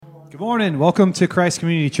Good morning. Welcome to Christ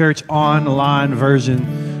Community Church online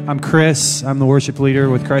version. I'm Chris. I'm the worship leader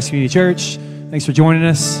with Christ Community Church. Thanks for joining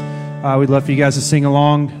us. We'd love for you guys to sing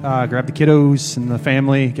along. Grab the kiddos and the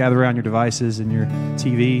family. Gather around your devices and your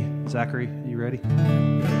TV. Zachary, are you ready?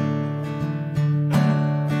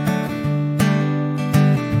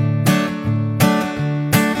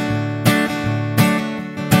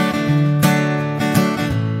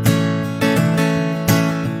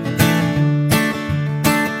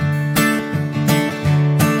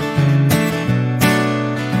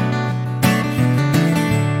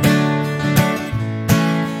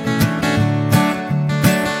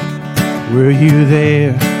 Were you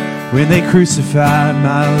there when they crucified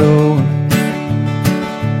my Lord?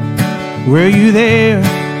 Were you there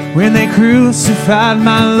when they crucified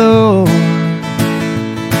my Lord?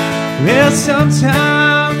 Well,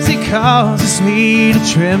 sometimes it causes me to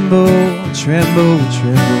tremble, tremble,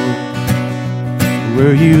 tremble.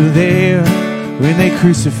 Were you there when they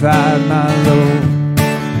crucified my Lord?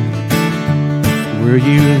 Were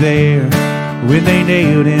you there when they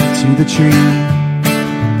nailed him to the tree?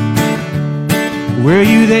 Were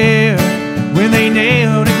you there when they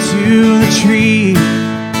nailed him to the tree?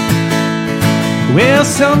 Well,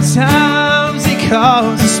 sometimes it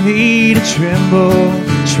causes me to tremble,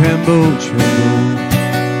 tremble, tremble.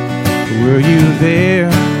 Were you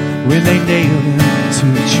there when they nailed him to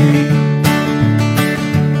the tree?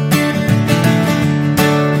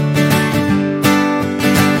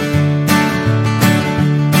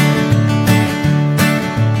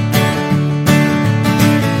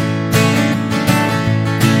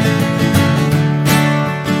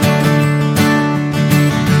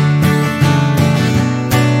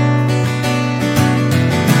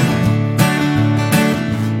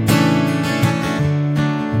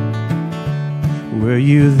 Were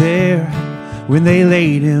you there when they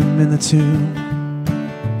laid him in the tomb?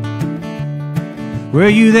 Were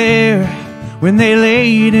you there when they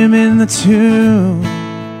laid him in the tomb?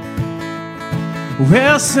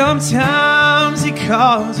 Well, sometimes it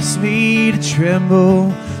causes me to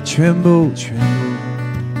tremble, tremble, tremble.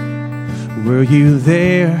 Were you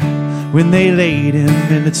there when they laid him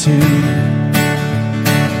in the tomb?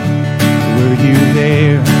 Were you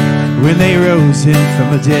there when they rose him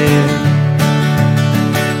from the dead?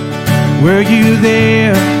 Were you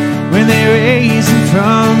there when they raised him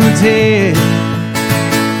from the dead?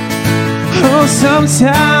 Oh,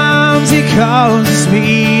 sometimes it causes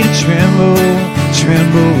me to tremble,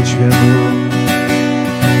 tremble, tremble.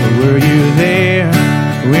 Were you there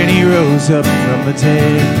when he rose up from the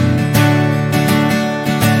dead?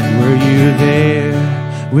 Were you there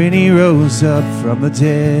when he rose up from the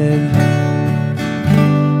dead?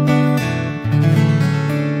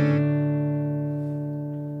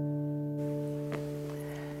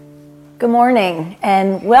 Good morning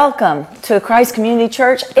and welcome to Christ Community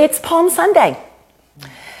Church. It's Palm Sunday,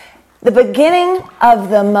 the beginning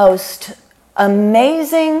of the most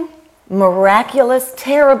amazing, miraculous,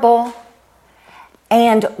 terrible,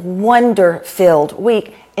 and wonder-filled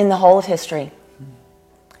week in the whole of history.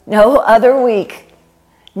 No other week,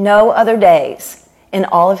 no other days in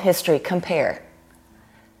all of history compare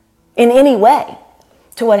in any way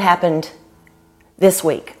to what happened this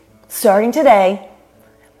week, starting today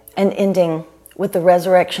and ending with the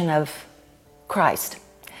resurrection of Christ.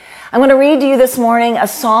 I'm going to read to you this morning a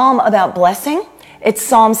psalm about blessing. It's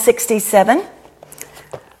Psalm 67.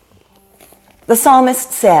 The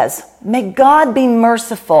psalmist says, "May God be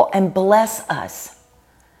merciful and bless us.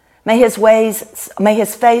 May his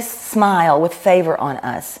face smile with favor on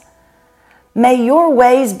us. May your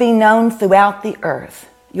ways be known throughout the earth,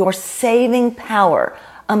 your saving power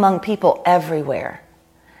among people everywhere.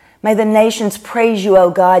 May the nations praise you,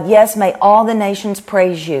 O God. Yes, may all the nations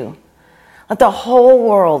praise you. Let the whole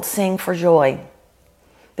world sing for joy,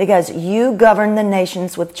 because you govern the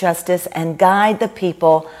nations with justice and guide the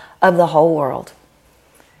people of the whole world.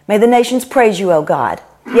 May the nations praise you, O God.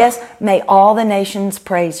 Yes, may all the nations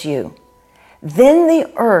praise you. Then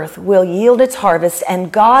the earth will yield its harvest,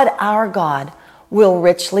 and God, our God, will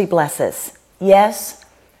richly bless us. Yes,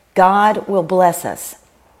 God will bless us,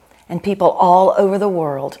 and people all over the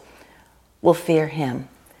world will fear him."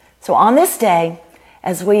 So on this day,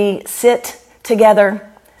 as we sit together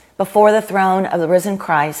before the throne of the risen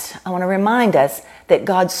Christ, I want to remind us that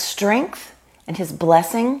God's strength and his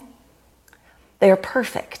blessing, they are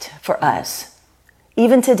perfect for us,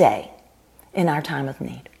 even today, in our time of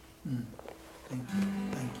need. Thank you.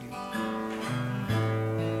 Thank you.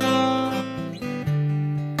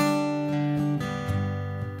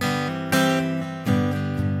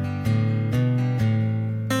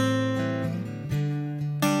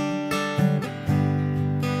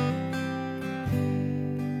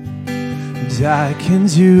 And I can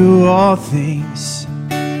do all things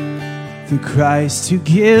through Christ who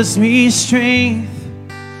gives me strength.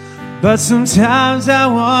 But sometimes I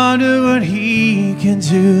wonder what He can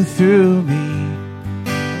do through me.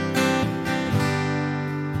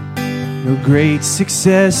 No great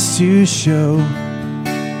success to show,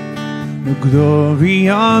 no glory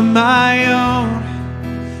on my own.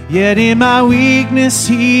 Yet in my weakness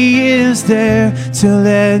He is there to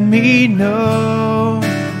let me know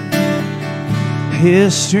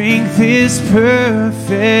His strength is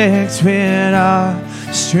perfect when our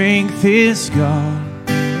strength is gone.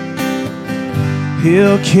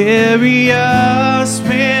 He'll carry us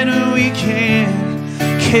when we can't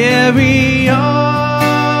carry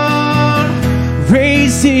on.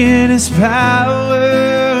 Raised in His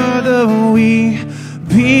power, the weak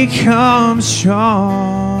become strong.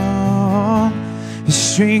 His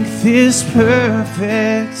strength is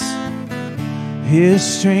perfect. His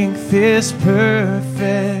strength is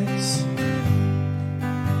perfect.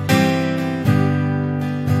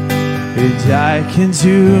 And I can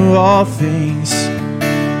do all things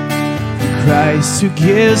through Christ who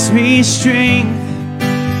gives me strength.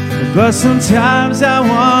 But sometimes I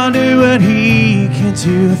wonder what He can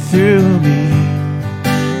do through me.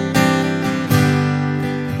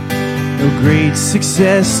 No great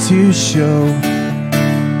success to show,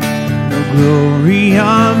 no glory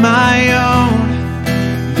on my own.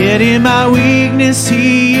 Yet in my weakness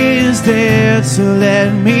He is there to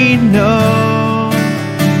let me know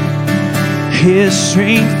His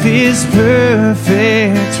strength is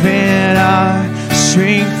perfect when our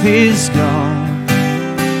strength is gone.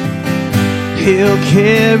 He'll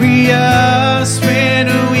carry us when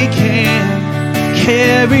we can't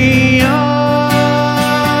carry on.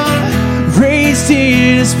 Raised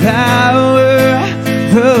in His power,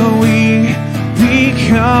 the weak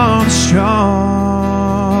become strong.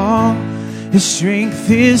 His strength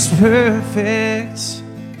is perfect.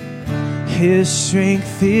 His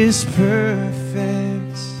strength is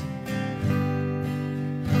perfect.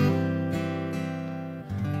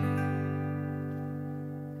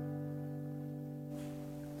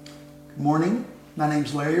 Good morning. My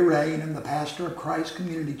name's Larry Ray, and I'm the pastor of Christ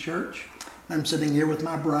Community Church. I'm sitting here with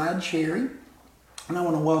my bride, Sherry, and I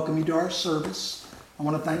want to welcome you to our service. I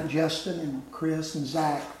want to thank Justin and Chris and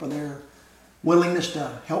Zach for their willingness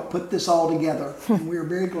to help put this all together. And we are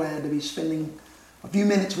very glad to be spending a few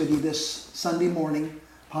minutes with you this Sunday morning,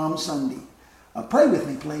 Palm Sunday. Pray with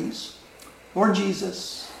me, please. Lord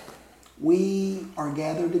Jesus, we are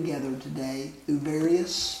gathered together today through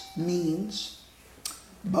various means,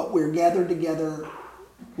 but we're gathered together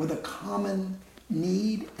with a common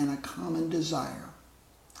need and a common desire,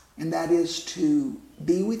 and that is to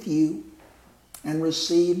be with you and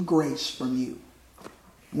receive grace from you.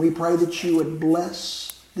 We pray that you would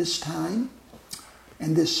bless this time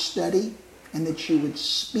and this study, and that you would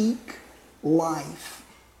speak life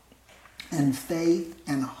and faith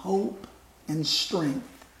and hope and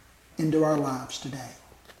strength into our lives today.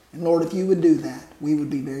 And Lord, if you would do that, we would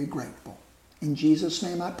be very grateful. In Jesus'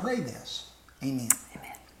 name I pray this. Amen.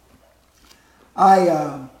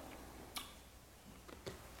 Amen.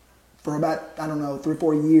 For about, 3 or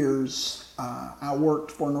 4 years, I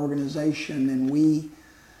worked for an organization, and we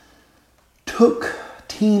took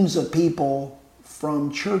teams of people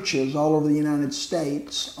from churches all over the United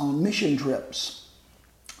States on mission trips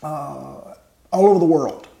all over the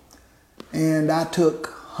world. And I took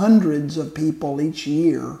hundreds of people each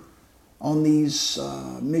year on these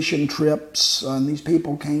mission trips. And these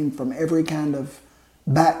people came from every kind of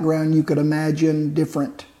background you could imagine,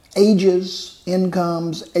 different ages,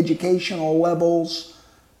 incomes, educational levels,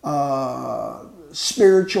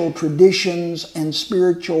 spiritual traditions, and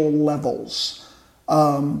spiritual levels.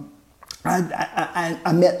 I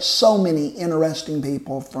met so many interesting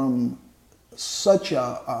people from such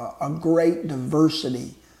a great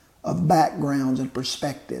diversity of backgrounds and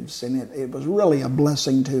perspectives, and it was really a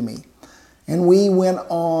blessing to me. And we went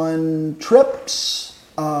on trips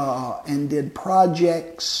and did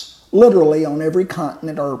projects literally on every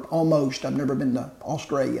continent, or almost. I've never been to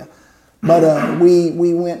Australia. But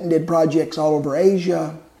we went and did projects all over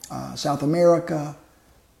Asia, South America,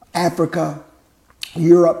 Africa,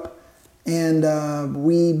 Europe. And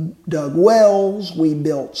we dug wells, we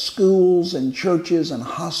built schools and churches and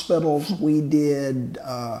hospitals. We did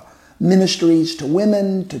ministries to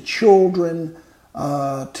women, to children,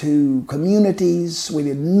 to communities. We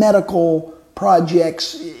did medical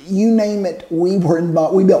projects. You name it, we were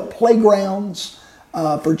involved. We built playgrounds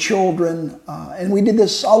for children, and we did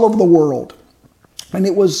this all over the world. And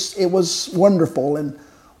it was wonderful. And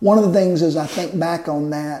one of the things as I think back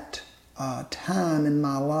on that time in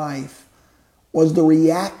my life, was the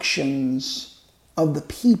reactions of the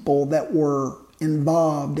people that were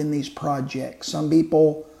involved in these projects. Some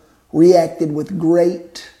people reacted with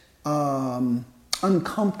great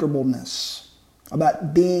uncomfortableness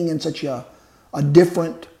about being in such a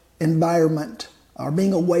different environment or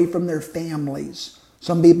being away from their families.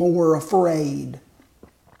 Some people were afraid.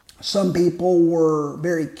 Some people were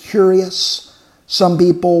very curious. Some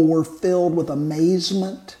people were filled with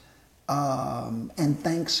amazement and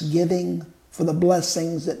thanksgiving for the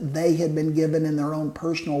blessings that they had been given in their own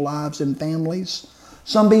personal lives and families.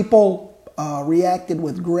 Some people reacted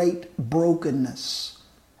with great brokenness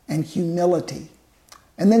and humility.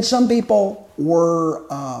 And then some people were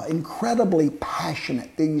incredibly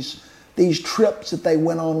passionate. These trips that they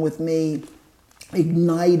went on with me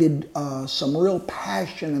ignited some real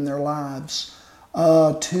passion in their lives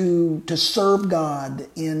to serve God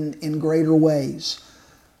in greater ways.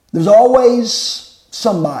 There's always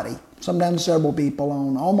somebody, sometimes several people,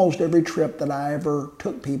 on almost every trip that I ever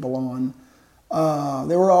took people on.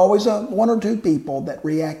 There were always one or two people that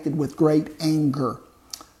reacted with great anger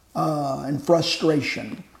and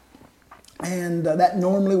frustration. And that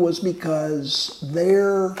normally was because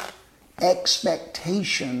their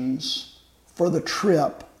expectations for the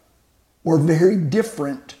trip were very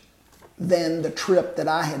different than the trip that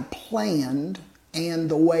I had planned and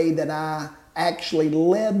the way that I actually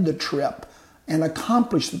led the trip and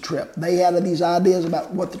accomplished the trip. They had these ideas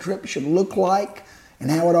about what the trip should look like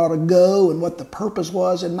and how it ought to go and what the purpose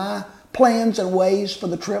was, and my plans and ways for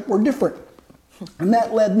the trip were different. And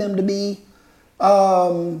that led them to be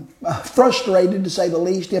frustrated, to say the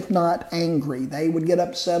least, if not angry. They would get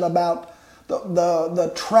upset about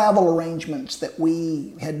the travel arrangements that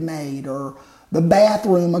we had made, or the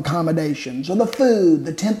bathroom accommodations, or the food,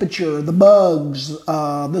 the temperature, the bugs,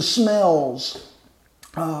 the smells,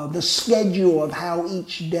 the schedule of how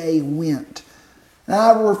each day went. And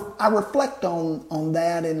I reflect on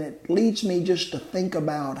that, and it leads me just to think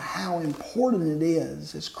about how important it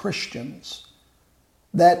is as Christians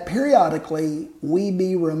that periodically we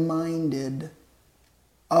be reminded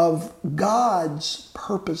of God's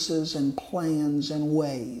purposes and plans and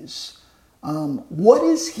ways. What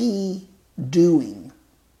is He doing?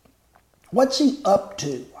 What's He up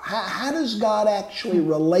to? How does God actually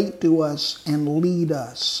relate to us and lead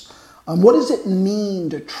us? What does it mean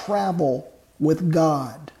to travel with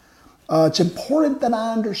God? It's important that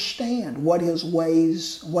I understand what His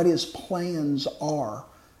ways, what His plans are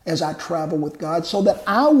as I travel with God, so that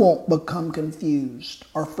I won't become confused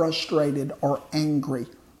or frustrated or angry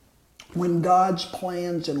when God's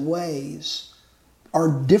plans and ways are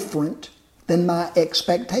different than my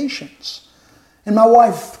expectations. And my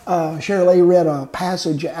wife, Shirley, read a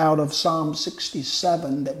passage out of Psalm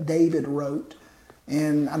 67 that David wrote.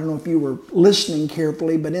 And I don't know if you were listening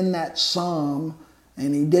carefully, but in that psalm,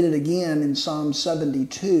 and he did it again in Psalm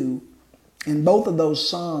 72, in both of those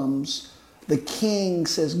psalms, the king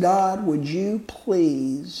says, God, would you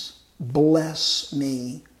please bless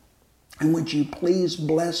me? And would you please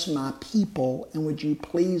bless my people? And would you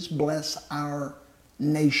please bless our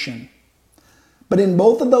nation? But in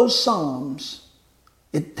both of those psalms,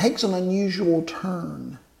 it takes an unusual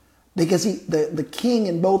turn, because the king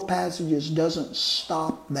in both passages doesn't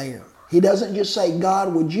stop there. He doesn't just say,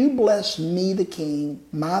 God, would you bless me, the king,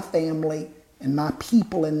 my family, and my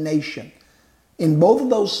people and nation? In both of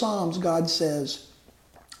those psalms, God says,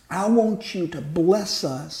 I want you to bless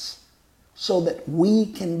us so that we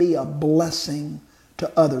can be a blessing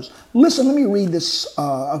to others. Listen, let me read this,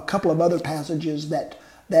 a couple of other passages that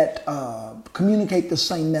communicate the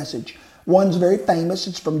same message. One's very famous.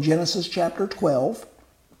 It's from Genesis chapter 12.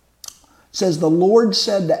 It says, the Lord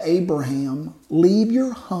said to Abraham, leave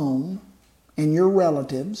your home and your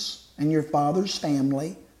relatives and your father's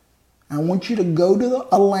family. I want you to go to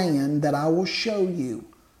a land that I will show you,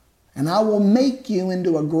 and I will make you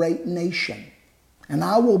into a great nation, and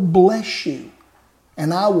I will bless you,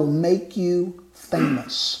 and I will make you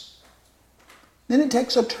famous. Then it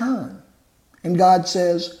takes a turn, and God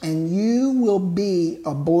says, and you will be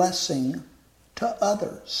a blessing to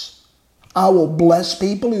others. I will bless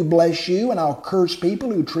people who bless you, and I'll curse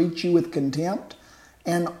people who treat you with contempt,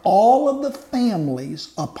 and all of the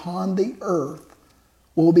families upon the earth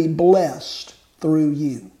will be blessed through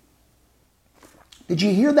you. Did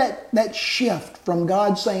you hear that shift from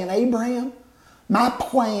God saying, Abraham, my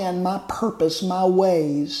plan, my purpose, my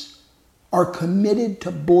ways are committed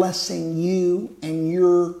to blessing you and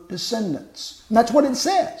your descendants. And that's what it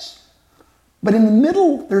says. But in the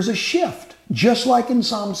middle, there's a shift, just like in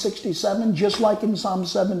Psalm 67, just like in Psalm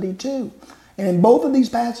 72. And in both of these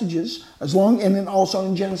passages, and then also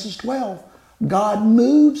in Genesis 12, God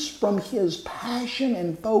moves from His passion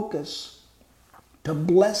and focus to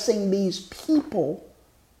blessing these people,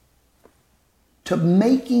 to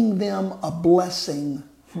making them a blessing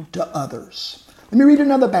to others. Let me read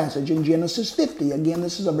another passage in Genesis 50. Again,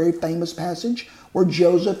 this is a very famous passage where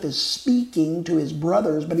Joseph is speaking to his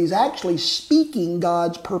brothers, but he's actually speaking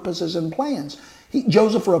God's purposes and plans.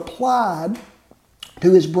 Joseph replied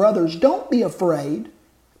to his brothers, "Don't be afraid.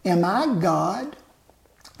 Am I God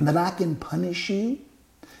that I can punish you?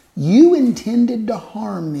 You intended to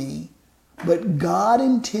harm me, but God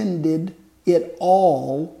intended it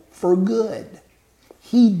all for good."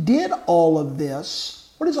 He did all of this.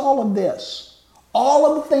 What is all of this? All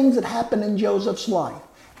of the things that happened in Joseph's life.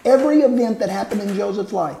 Every event that happened in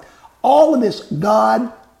Joseph's life. All of this,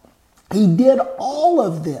 God, He did all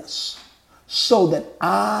of this so that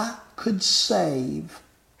I could save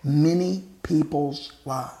many people's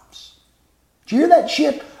lives. Did you hear that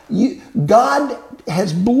shift? God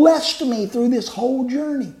has blessed me through this whole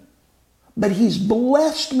journey. But He's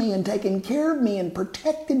blessed me and taken care of me and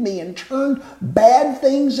protected me and turned bad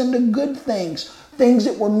things into good things. Things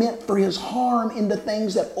that were meant for His harm into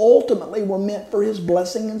things that ultimately were meant for His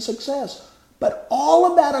blessing and success. But all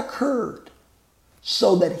of that occurred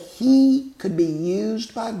so that He could be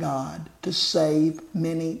used by God to save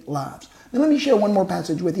many lives. Now let me share one more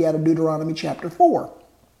passage with you out of Deuteronomy chapter 4.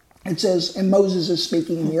 It says, and Moses is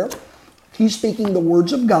speaking here. He's speaking the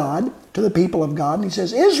words of God to the people of God. And he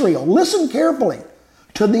says, "Israel, listen carefully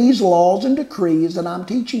to these laws and decrees that I'm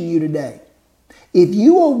teaching you today. If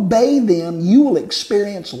you obey them, you will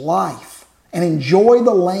experience life and enjoy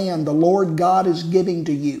the land the Lord God is giving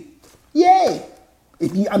to you." Yay!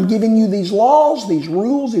 I'm giving you these laws, these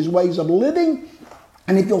rules, these ways of living.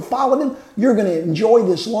 And if you'll follow them, you're going to enjoy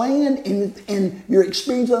this land. And your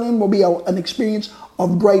experience of them will be an experience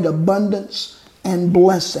of great abundance and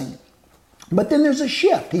blessing. But then there's a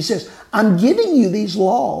shift. He says, "I'm giving you these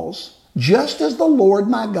laws just as the Lord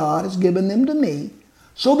my God has given them to me,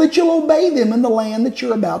 so that you'll obey them in the land that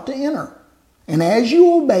you're about to enter. And as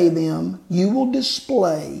you obey them, you will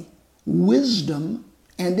display wisdom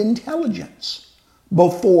and intelligence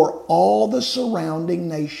before all the surrounding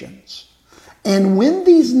nations. And when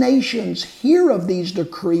these nations hear of these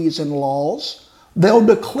decrees and laws, they'll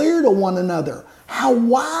declare to one another how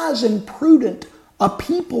wise and prudent a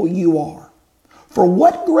people you are. For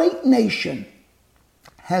what great nation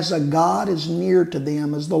has a God as near to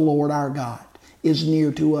them as the Lord our God is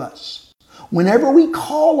near to us, whenever we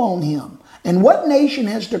call on Him? And what nation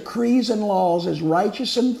has decrees and laws as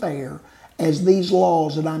righteous and fair as these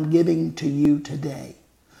laws that I'm giving to you today?"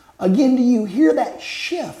 Again, do you hear that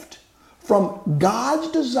shift from God's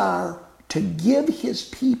desire to give His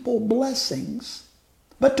people blessings,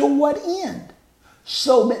 but to what end?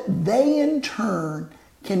 So that they in turn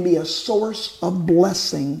can be a source of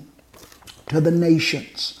blessing to the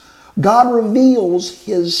nations. God reveals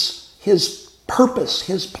His purpose,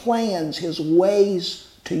 His plans, His ways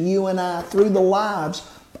to you and I through the lives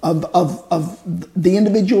of the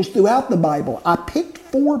individuals throughout the Bible. I picked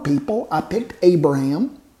 4 people. I picked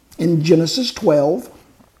Abraham in Genesis 12.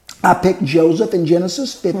 I picked Joseph in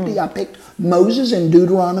Genesis 50. I picked Moses in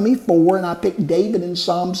Deuteronomy 4. And I picked David in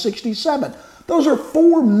Psalm 67. Those are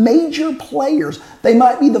 4 major players. They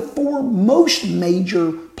might be the 4 most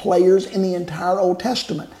major players in the entire Old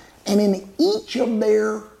Testament. And in each of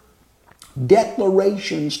their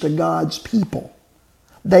declarations to God's people,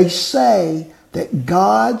 they say that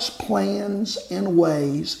God's plans and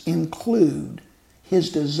ways include His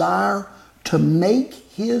desire to make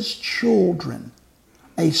His children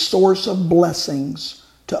a source of blessings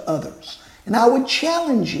to others. And I would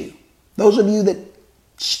challenge you, those of you that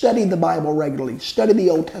study the Bible regularly, study the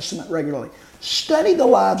Old Testament regularly, study the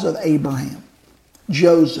lives of Abraham,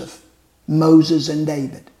 Joseph, Moses, and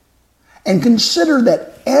David. And consider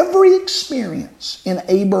that every experience in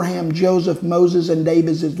Abraham, Joseph, Moses, and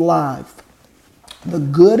David's life, the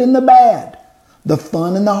good and the bad, the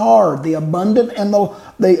fun and the hard, the abundant and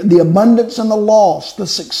the abundance and the loss, the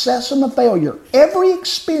success and the failure, every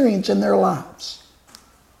experience in their lives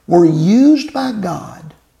were used by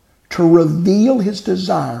God to reveal His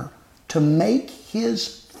desire to make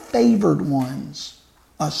His favored ones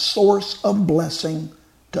a source of blessing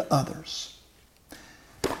to others.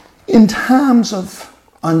 In times of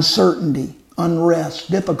uncertainty, unrest,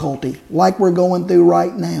 difficulty, like we're going through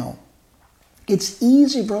right now, it's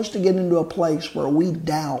easy for us to get into a place where we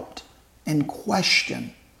doubt and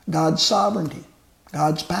question God's sovereignty,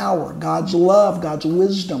 God's power, God's love, God's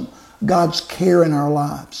wisdom, God's care in our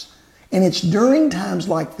lives. And it's during times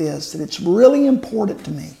like this that it's really important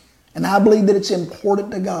to me, and I believe that it's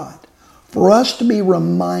important to God, for us to be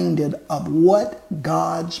reminded of what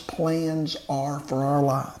God's plans are for our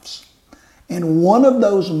lives. And one of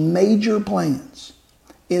those major plans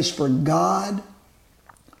is for God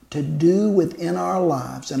to do within our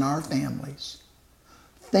lives and our families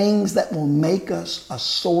things that will make us a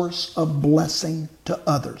source of blessing to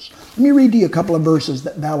others. Let me read to you a couple of verses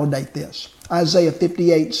that validate this. Isaiah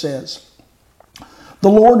 58 says, "The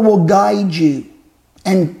Lord will guide you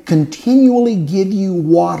and continually give you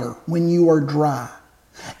water when you are dry,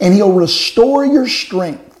 and He'll restore your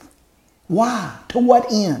strength." Why? To what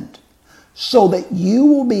end? "So that you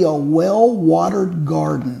will be a well-watered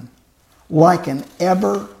garden, like an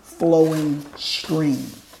ever-flowing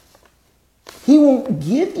stream." He won't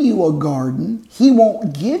give you a garden. He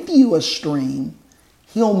won't give you a stream.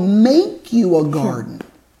 He'll make you a garden.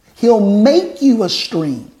 He'll make you a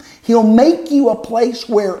stream. He'll make you a place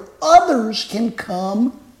where others can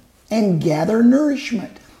come and gather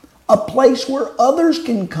nourishment. A place where others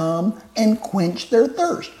can come and quench their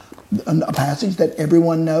thirst. A passage that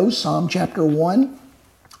everyone knows, Psalm chapter 1.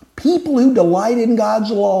 People who delight in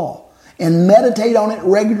God's law and meditate on it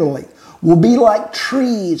regularly will be like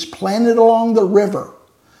trees planted along the river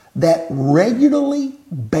that regularly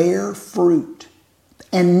bear fruit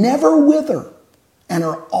and never wither and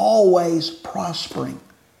are always prospering.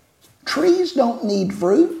 Trees don't need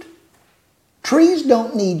fruit. Trees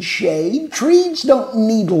don't need shade. Trees don't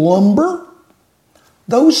need lumber.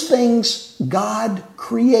 Those things God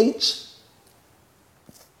creates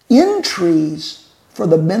in trees for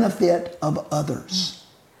the benefit of others.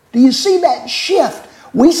 Do you see that shift?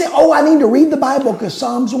 We say, "Oh, I need to read the Bible because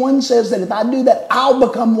Psalms 1 says that if I do that, I'll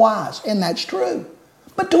become wise." And that's true.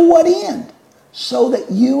 But to what end? So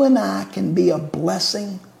that you and I can be a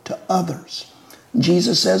blessing to others.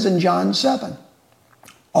 Jesus says in John 7,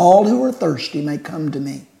 "All who are thirsty may come to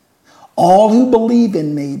me. All who believe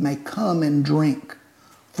in me may come and drink.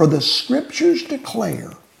 For the Scriptures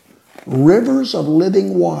declare, rivers of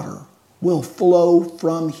living water will flow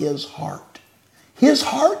from His heart." His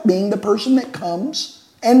heart being the person that comes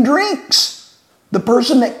and drinks. The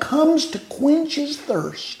person that comes to quench his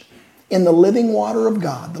thirst in the living water of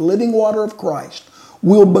God, the living water of Christ,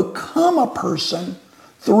 will become a person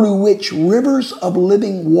through which rivers of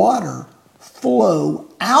living water flow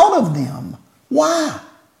out of them. Why?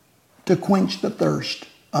 To quench the thirst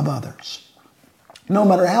of others. No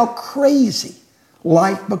matter how crazy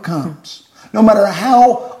life becomes, no matter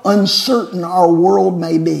how uncertain our world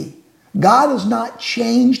may be, God has not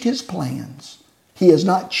changed His plans. He has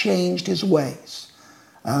not changed His ways.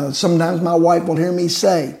 Sometimes my wife will hear me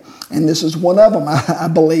say, and this is one of them, I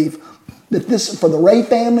believe, that this, for the Ray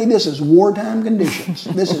family, this is wartime conditions.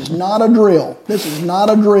 This is not a drill. This is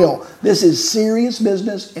not a drill. This is serious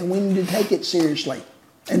business, and we need to take it seriously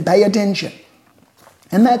and pay attention.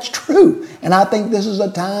 And that's true. And I think this is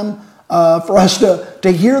a time for us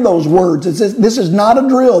to hear those words. This is not a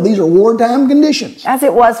drill. These are wartime conditions. As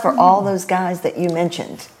it was for all those guys that you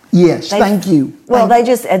mentioned. Yes, thank you. Well, they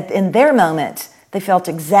just, in their moment, they felt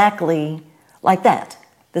exactly like that.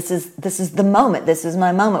 This is the moment. This is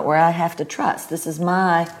my moment where I have to trust. This is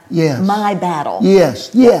my battle. Yes,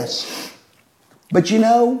 yes. But you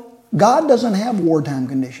know, God doesn't have wartime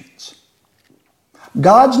conditions.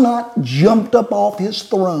 God's not jumped up off His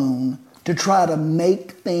throne to try to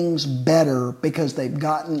make things better because they've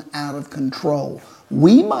gotten out of control.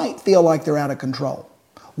 We might feel like they're out of control.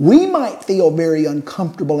 We might feel very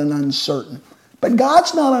uncomfortable and uncertain. But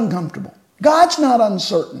God's not uncomfortable. God's not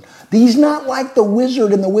uncertain. He's not like the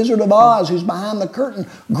wizard in The Wizard of Oz who's behind the curtain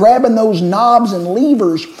grabbing those knobs and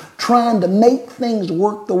levers trying to make things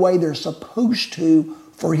work the way they're supposed to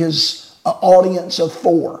for his audience of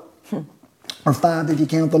 4. Or 5 if you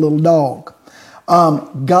count the little dog.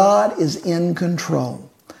 God is in control.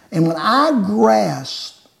 And when I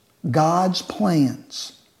grasp God's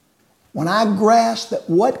plans, when I grasp that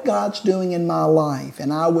what God's doing in my life,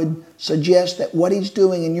 and I would suggest that what He's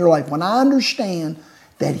doing in your life, when I understand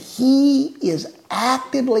that He is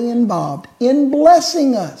actively involved in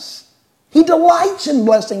blessing us, He delights in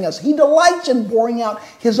blessing us. He delights in pouring out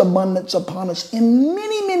His abundance upon us in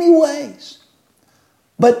many, many ways.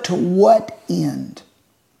 But to what end?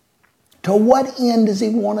 To what end does He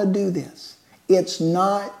want to do this? It's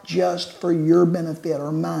not just for your benefit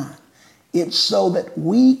or mine. It's so that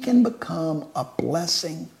we can become a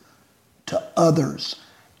blessing to others.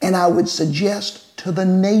 And I would suggest to the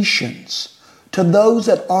nations, to those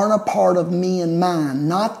that aren't a part of me and mine,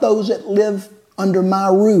 not those that live under my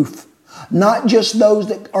roof, not just those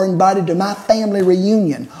that are invited to my family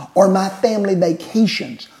reunion or my family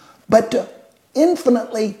vacations, but to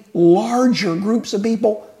infinitely larger groups of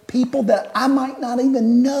people that I might not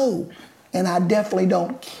even know. and I definitely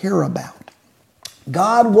don't care about.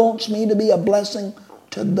 God wants me to be a blessing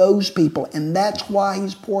to those people, and that's why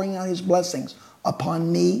He's pouring out His blessings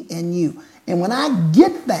upon me and you. And when I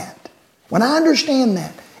get that, when I understand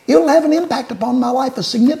that, it'll have an impact upon my life, a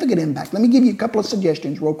significant impact. Let me give you a couple of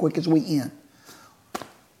suggestions real quick as we end.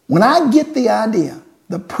 When I get the idea,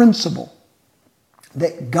 the principle,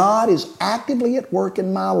 that God is actively at work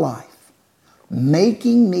in my life,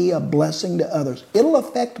 making me a blessing to others, it'll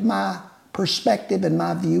affect my perspective and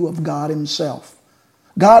my view of God Himself.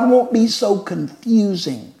 God won't be so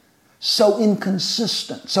confusing, so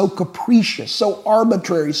inconsistent, so capricious, so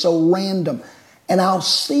arbitrary, so random. And I'll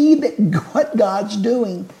see that what God's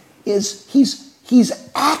doing is He's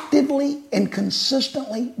actively and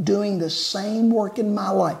consistently doing the same work in my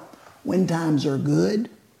life when times are good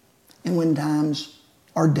and when times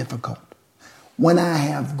are difficult. When I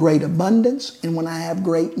have great abundance and when I have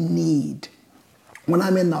great need. When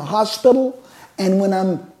I'm in the hospital and when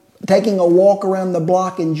I'm taking a walk around the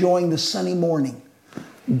block enjoying the sunny morning.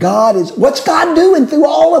 What's God doing through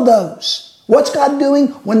all of those? What's God doing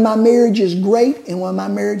when my marriage is great and when my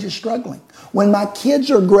marriage is struggling? When my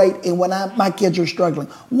kids are great and when my kids are struggling?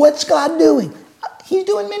 What's God doing? He's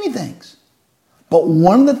doing many things. But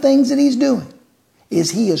one of the things that He's doing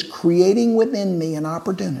is He is creating within me an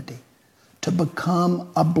opportunity to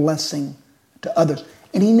become a blessing to others.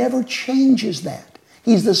 And He never changes that.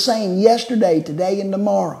 He's the same yesterday, today, and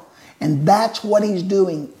tomorrow. And that's what He's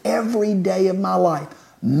doing every day of my life,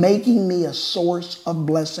 making me a source of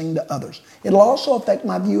blessing to others. It'll also affect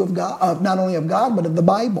my view of God, not only of God, but of the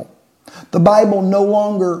Bible. The Bible no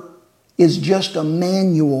longer is just a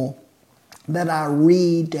manual that I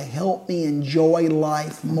read to help me enjoy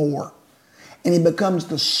life more. And it becomes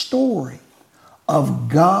the story of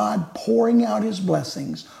God pouring out His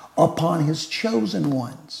blessings upon His chosen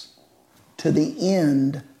ones to the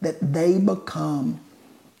end that they become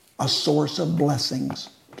a source of blessings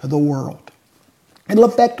to the world. It'll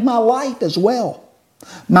affect my life as well.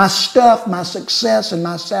 My stuff, my success, and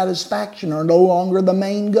my satisfaction are no longer the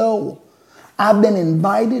main goal. I've been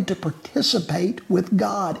invited to participate with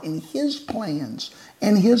God in His plans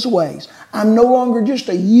and His ways. I'm no longer just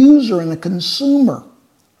a user and a consumer.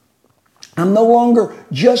 I'm no longer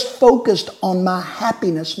just focused on my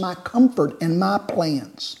happiness, my comfort, and my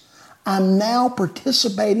plans. I'm now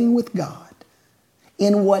participating with God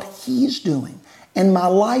in what He's doing. And my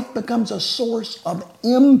life becomes a source of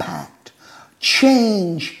impact,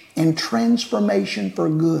 change, and transformation for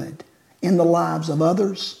good in the lives of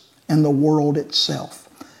others and the world itself.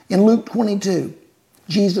 In Luke 22,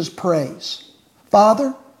 Jesus prays,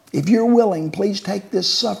 Father, if you're willing, please take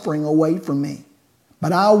this suffering away from me.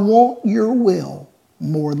 But I want your will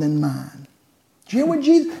more than mine. Do you hear what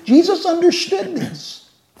Jesus understood this?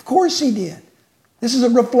 Of course He did. This is a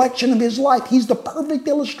reflection of His life. He's the perfect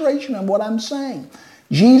illustration of what I'm saying.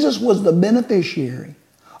 Jesus was the beneficiary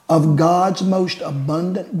of God's most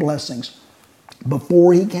abundant blessings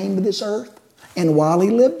before He came to this earth and while He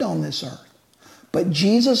lived on this earth. But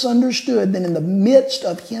Jesus understood that in the midst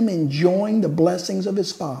of Him enjoying the blessings of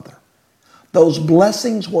His Father, those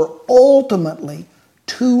blessings were ultimately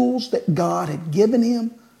tools that God had given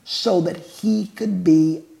Him so that He could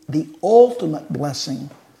be the ultimate blessing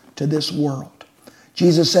to this world.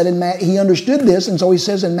 Jesus said He understood this, and so He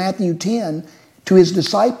says in Matthew 10 to His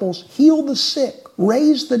disciples, heal the sick,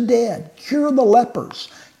 raise the dead, cure the lepers,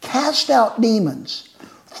 cast out demons.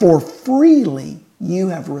 For freely you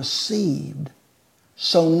have received,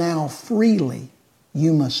 so now freely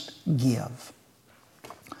you must give.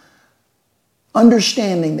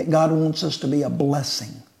 Understanding that God wants us to be a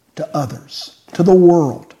blessing to others, to the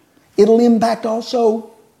world. It'll impact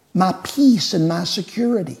also my peace and my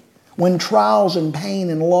security when trials and pain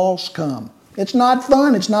and loss come. It's not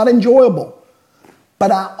fun, it's not enjoyable.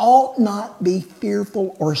 But I ought not be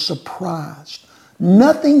fearful or surprised.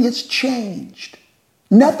 Nothing has changed.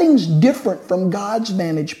 Nothing's different from God's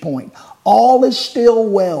vantage point. All is still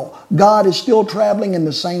well. God is still traveling in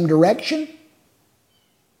the same direction,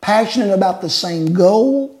 passionate about the same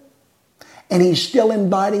goal, and He's still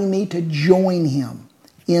inviting me to join Him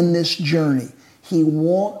in this journey. He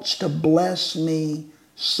wants to bless me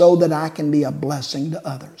so that I can be a blessing to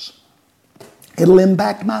others. It'll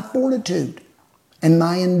impact my fortitude and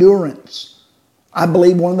my endurance. I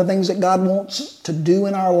believe one of the things that God wants to do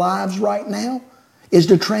in our lives right now is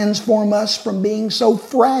to transform us from being so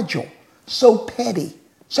fragile, so petty,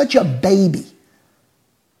 such a baby.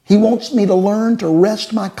 He wants me to learn to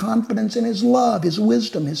rest my confidence in His love, His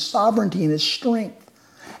wisdom, His sovereignty, and His strength,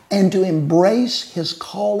 and to embrace His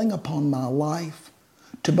calling upon my life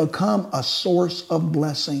to become a source of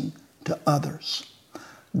blessing to others.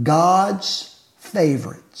 God's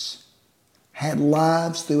favorites had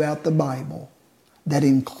lives throughout the Bible that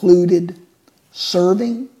included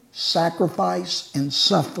serving, sacrifice, and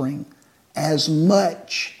suffering as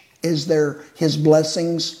much as His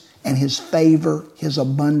blessings and His favor, His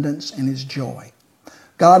abundance, and His joy.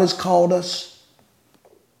 God has called us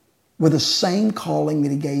with the same calling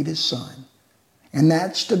that He gave His Son, and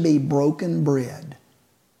that's to be broken bread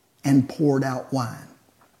and poured out wine.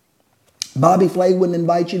 Bobby Flay wouldn't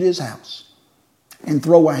invite you to his house and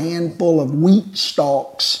throw a handful of wheat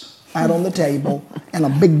stalks out on the table and a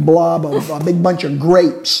big bunch of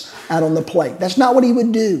grapes out on the plate. That's not what he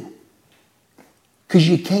would do. Because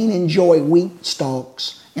you can't enjoy wheat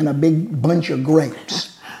stalks and a big bunch of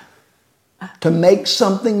grapes. To make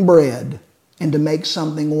something bread and to make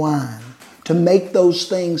something wine, to make those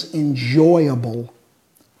things enjoyable,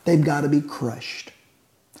 they've got to be crushed.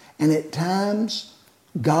 And at times,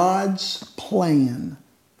 God's plan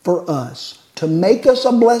for us to make us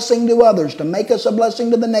a blessing to others, to make us a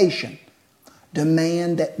blessing to the nation,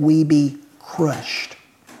 demand that we be crushed.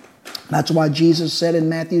 That's why Jesus said in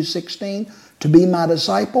Matthew 16, to be my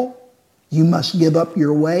disciple, you must give up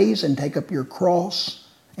your ways and take up your cross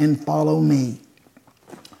and follow me.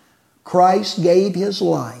 Christ gave His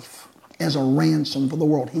life as a ransom for the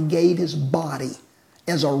world. He gave His body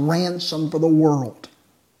as a ransom for the world.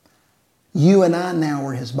 You and I now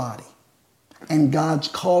are His body. And God's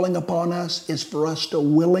calling upon us is for us to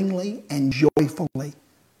willingly and joyfully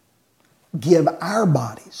give our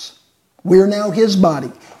bodies. We're now His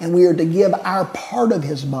body, and we are to give our part of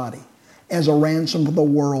His body as a ransom for the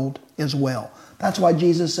world as well. That's why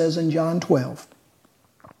Jesus says in John 12,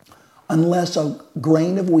 unless a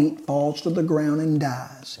grain of wheat falls to the ground and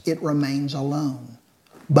dies, it remains alone.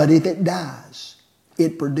 But if it dies,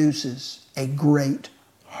 it produces a great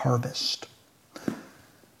harvest.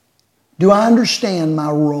 Do I understand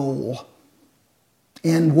my role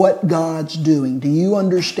in what God's doing? Do you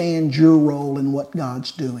understand your role in what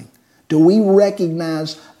God's doing? Do we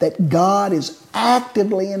recognize that God is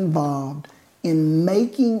actively involved in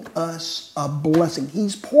making us a blessing?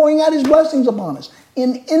 He's pouring out His blessings upon us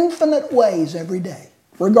in infinite ways every day,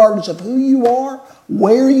 regardless of who you are,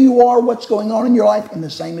 where you are, what's going on in your life, and the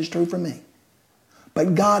same is true for me.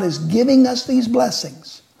 But God is giving us these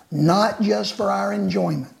blessings, not just for our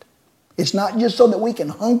enjoyment. It's not just so that we can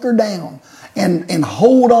hunker down and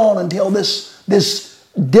hold on until this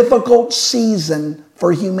difficult season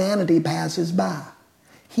for humanity passes by.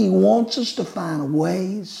 He wants us to find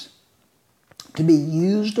ways to be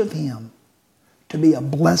used of Him, to be a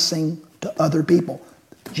blessing to other people.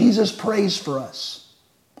 Jesus prays for us.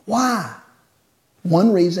 Why?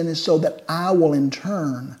 One reason is so that I will in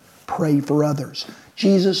turn pray for others.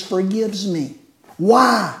 Jesus forgives me.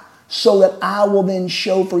 Why? So that I will then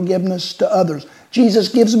show forgiveness to others. Jesus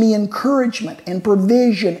gives me encouragement and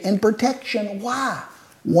provision and protection. Why?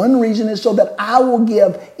 One reason is so that I will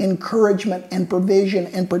give encouragement and provision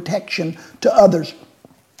and protection to others.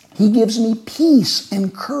 He gives me peace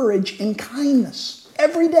and courage and kindness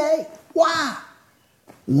every day. Why?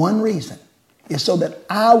 One reason is so that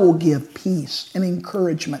I will give peace and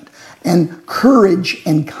encouragement and courage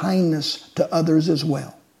and kindness to others as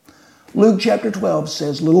well. Luke chapter 12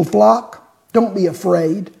 says, little flock, don't be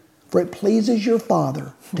afraid, for it pleases your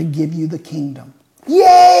Father to give you the kingdom.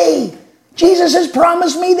 Yay! Jesus has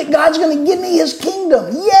promised me that God's going to give me His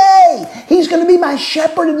kingdom. Yay! He's going to be my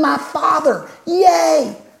shepherd and my Father.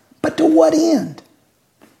 Yay! But to what end?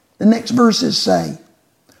 The next verses say,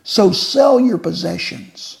 so sell your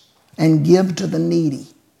possessions and give to the needy,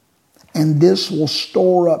 and this will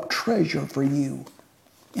store up treasure for you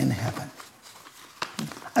in heaven.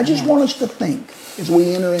 I just want us to think as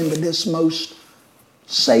we enter into this most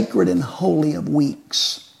sacred and holy of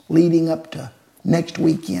weeks leading up to next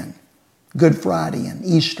weekend, Good Friday and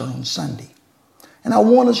Easter on Sunday. And I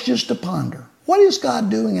want us just to ponder, what is God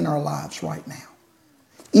doing in our lives right now?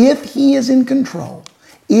 If He is in control,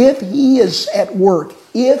 if He is at work,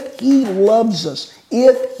 if He loves us,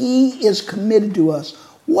 if He is committed to us,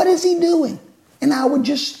 what is He doing? And I would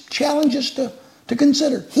just challenge us to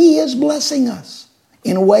consider, He is blessing us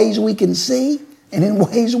in ways we can see and in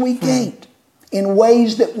ways we can't, in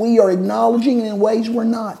ways that we are acknowledging and in ways we're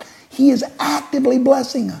not. He is actively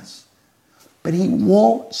blessing us. But He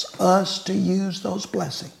wants us to use those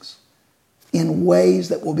blessings in ways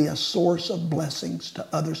that will be a source of blessings to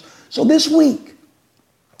others. So this week,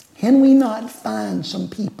 can we not find some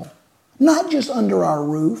people, not just under our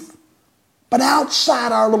roof, but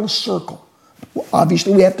outside our little circle?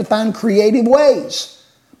 Obviously, we have to find creative ways,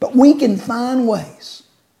 but we can find ways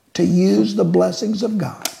to use the blessings of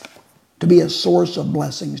God to be a source of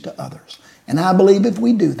blessings to others. And I believe if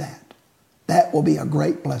we do that, that will be a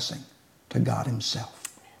great blessing to God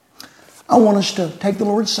Himself. I want us to take the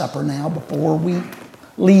Lord's Supper now before we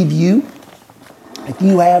leave you. If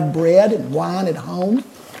you have bread and wine at home,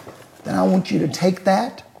 then I want you to take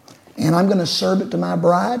that. And I'm going to serve it to my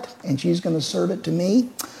bride, and she's going to serve it to me.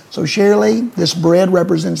 So Shirley, this bread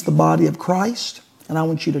represents the body of Christ, and I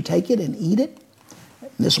want you to take it and eat it.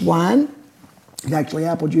 This wine, it's actually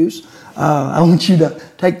apple juice. I want you to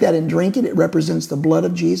take that and drink it. It represents the blood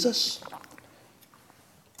of Jesus.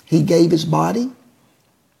 He gave His body,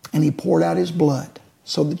 and He poured out His blood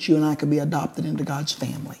so that you and I could be adopted into God's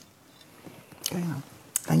family. Okay,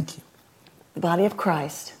 thank you. The body of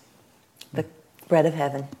Christ, the bread of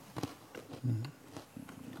heaven.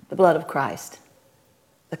 The blood of Christ,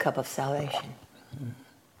 the cup of salvation.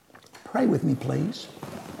 Pray with me, please.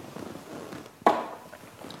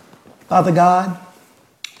 Father God,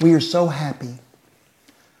 we are so happy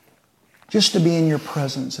just to be in Your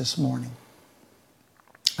presence this morning.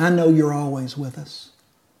 I know You're always with us,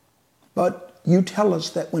 but You tell us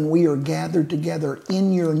that when we are gathered together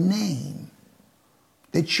in Your name,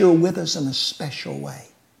 that You're with us in a special way.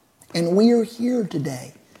 And we are here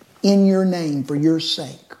today in Your name for Your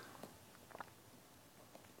sake.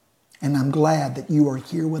 And I'm glad that You are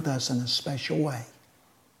here with us in a special way.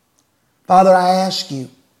 Father, I ask You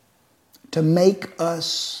to make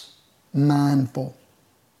us mindful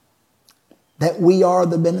that we are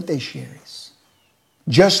the beneficiaries.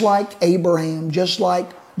 Just like Abraham, just like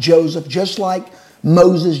Joseph, just like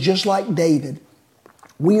Moses, just like David,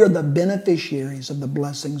 we are the beneficiaries of the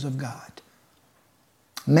blessings of God.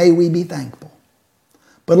 May we be thankful.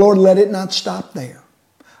 But Lord, let it not stop there.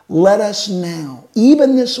 Let us now,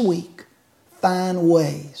 even this week, find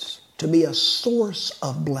ways to be a source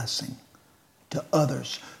of blessing to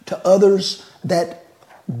others that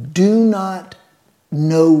do not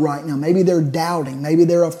know right now. Maybe they're doubting, maybe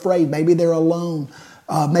they're afraid, maybe they're alone,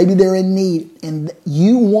 maybe they're in need, and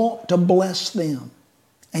You want to bless them.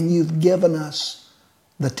 And You've given us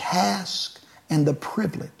the task and the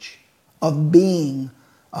privilege of being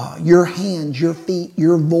Your hands, Your feet,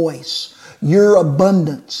 Your voice, Your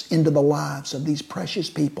abundance into the lives of these precious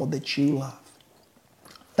people that You love.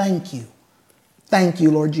 Thank You. Thank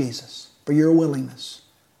You, Lord Jesus, for Your willingness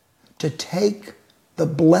to take the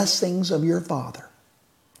blessings of Your Father,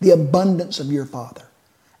 the abundance of Your Father,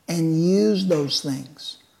 and use those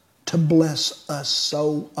things to bless us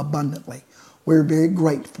so abundantly. We're very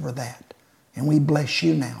grateful for that. And we bless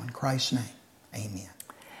You now in Christ's name. Amen.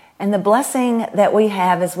 And the blessing that we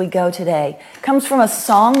have as we go today comes from a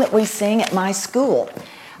song that we sing at my school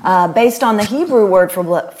based on the Hebrew word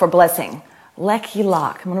for blessing, Lech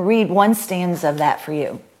Hilach. I'm going to read one stanza of that for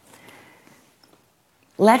you.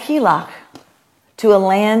 Lech Hilach, to a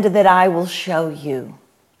land that I will show you.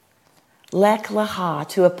 Lech Lecha,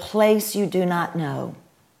 to a place you do not know.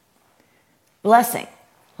 Blessing,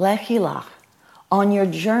 Lech Hilach, on your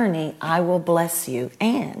journey I will bless you.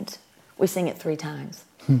 And we sing it 3 times.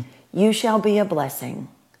 You shall be a blessing.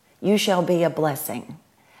 You shall be a blessing.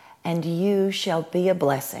 And you shall be a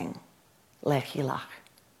blessing. Lech Hilach.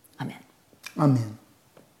 Amen. Amen.